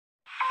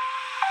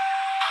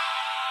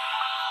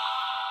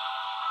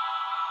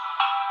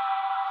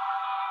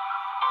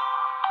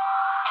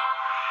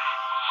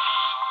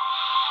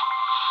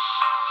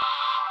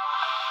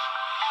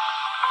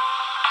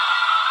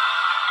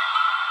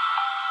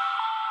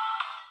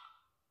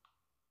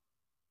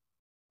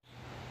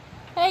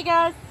Hey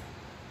guys,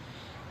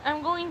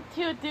 I'm going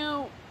to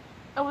do,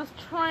 I was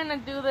trying to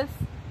do this,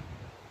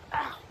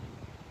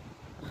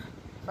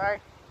 sorry,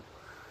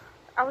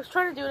 I was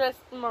trying to do this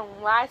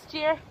last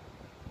year,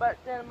 but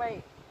then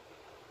my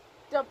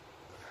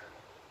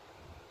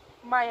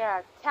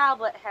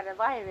tablet had a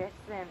virus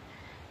and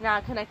now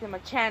I connected my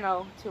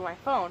channel to my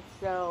phone,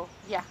 so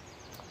yeah.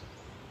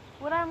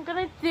 What I'm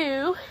gonna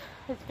do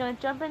is gonna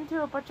jump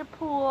into a bunch of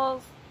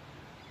pools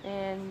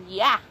and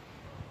yeah.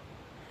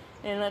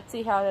 And let's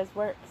see how this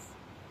works.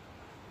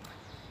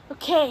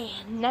 Okay,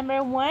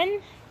 number one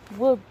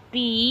will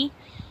be,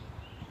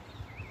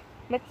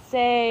 let's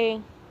say,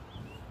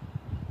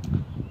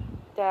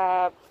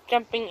 the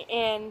jumping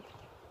in,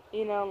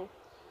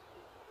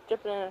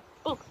 jumping in a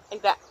pool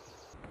like that.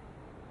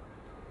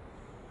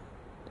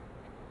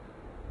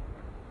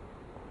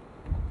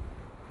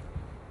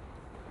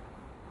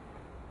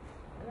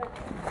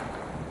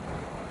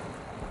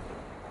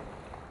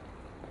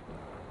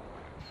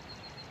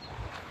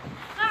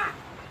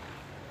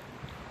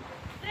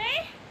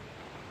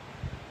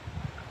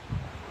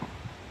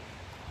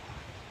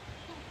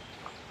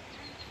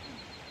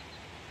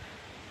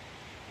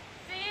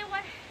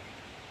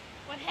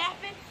 What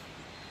happens?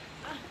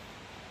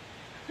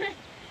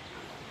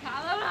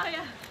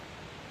 Hallelujah.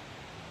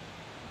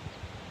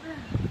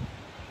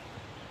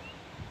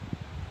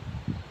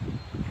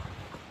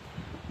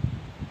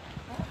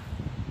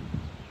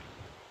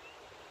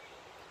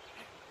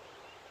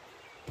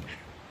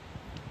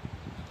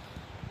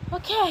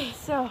 Okay,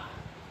 so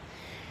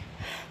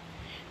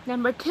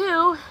number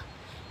two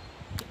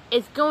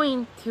is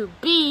going to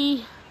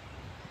be,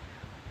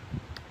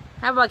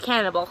 how about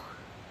cannibal?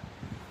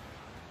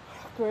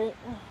 Great.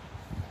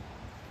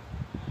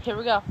 Here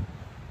we go.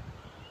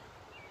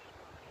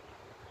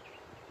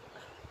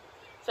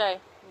 Sorry, I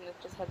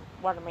just had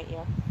water in my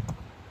ear.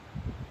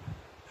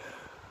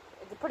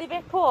 It's a pretty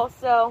big pool,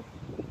 so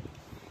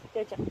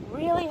they're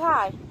really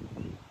high.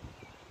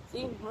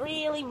 See,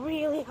 really,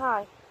 really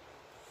high.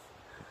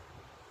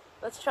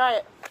 Let's try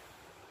it.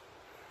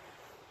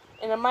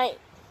 And I might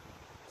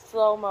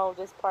slow-mo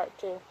this part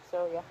too,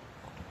 so yeah.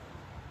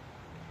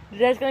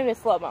 There's gonna be a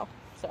slow-mo,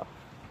 so.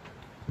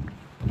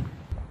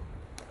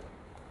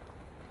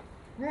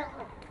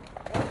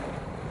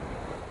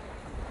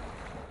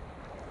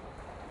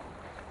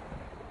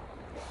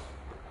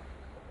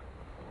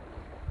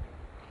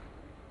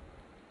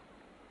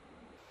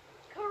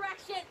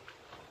 Correction!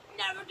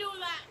 Never do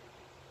that!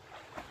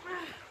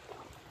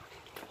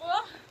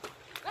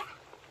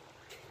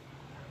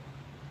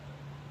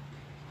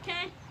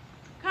 Okay?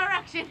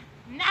 Correction!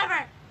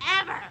 Never,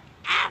 ever,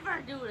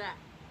 ever do that!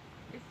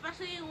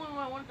 Especially when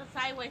we're one of the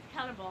sideways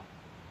cannibal.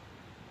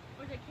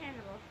 Or the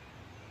cannibal.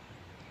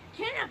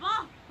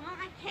 Cannibal!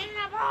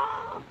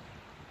 Cannibal!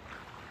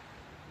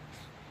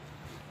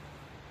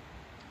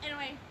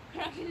 Anyway,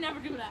 correction, never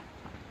do that.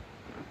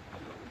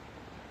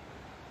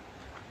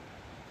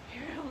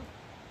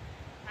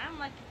 I'm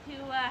lucky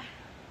to,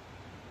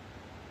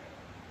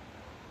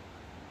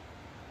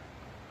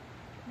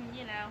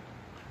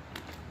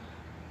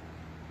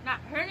 not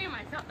hurting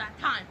myself that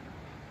time.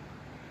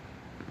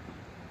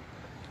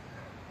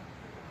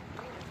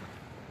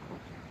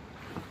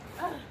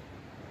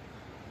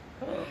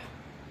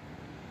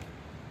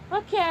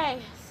 Okay,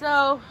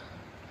 so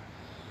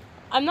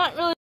I'm not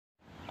really.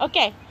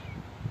 Okay,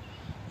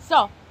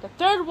 so the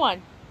third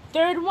one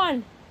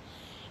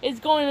is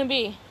going to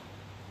be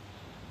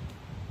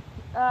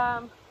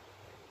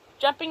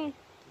jumping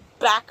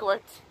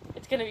backwards.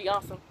 It's gonna be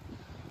awesome.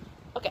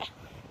 Okay,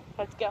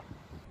 let's go.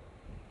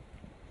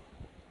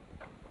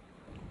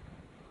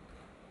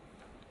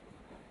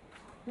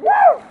 Woo!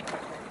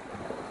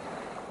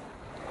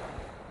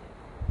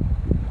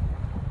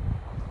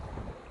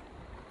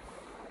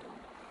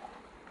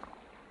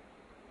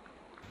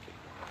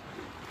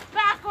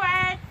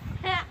 Backwards!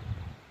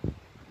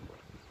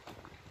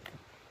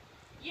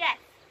 Yes!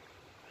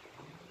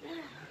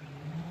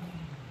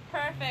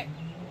 Perfect.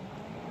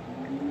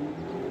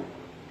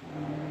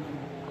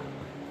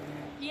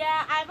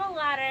 Yeah, I have a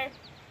ladder.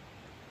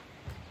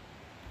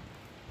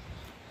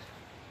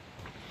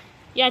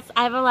 Yes,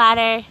 I have a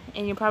ladder,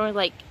 and you're probably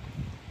like,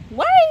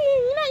 why are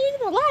you not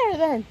using the ladder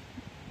then?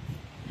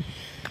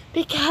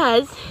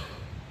 Because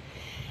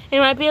it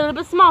might be a little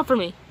bit small for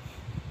me.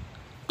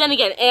 Then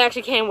again, it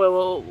actually came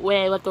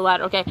where I left the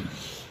ladder, okay.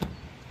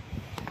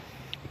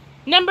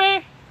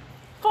 Number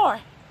 4.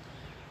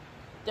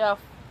 The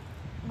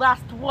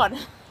last one.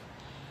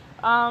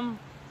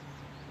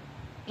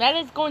 That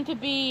is going to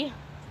be,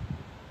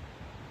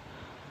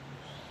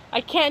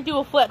 I can't do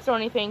a flips or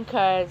anything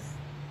because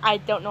I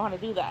don't know how to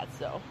do that,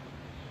 so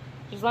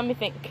just let me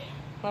think.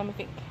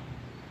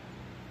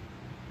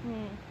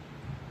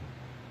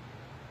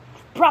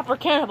 Proper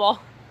cannibal.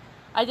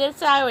 I did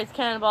sideways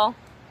cannibal,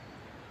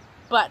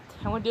 but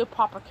I'm gonna do a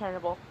proper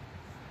cannibal.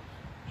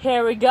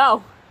 Here we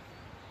go.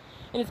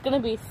 And it's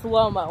gonna be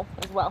slow-mo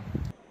as well.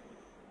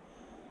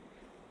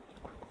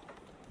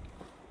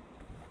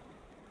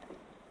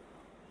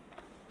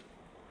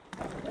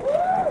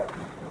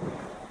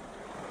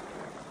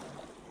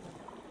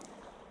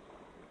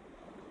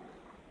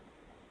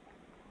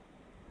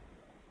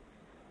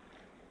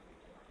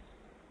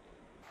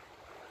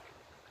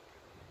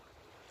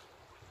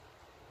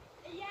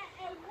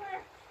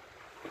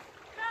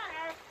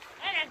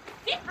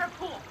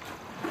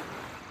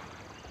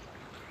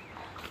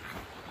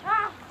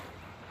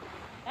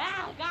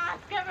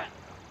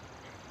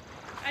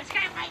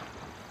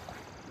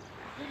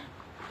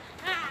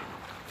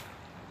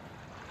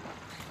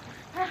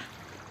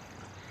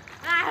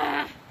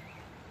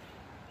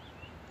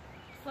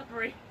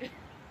 recovery.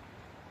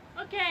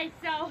 Okay,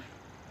 so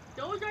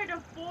those are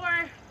the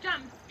 4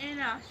 jumps in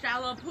a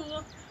shallow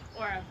pool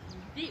or a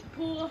deep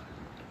pool.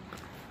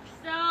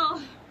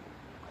 So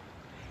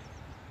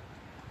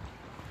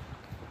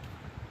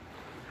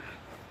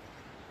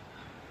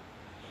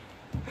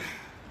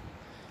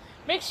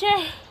make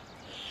sure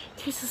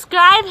to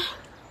subscribe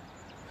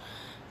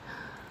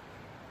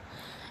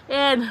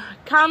and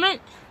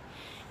comment.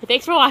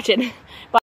 Thanks for watching. Bye.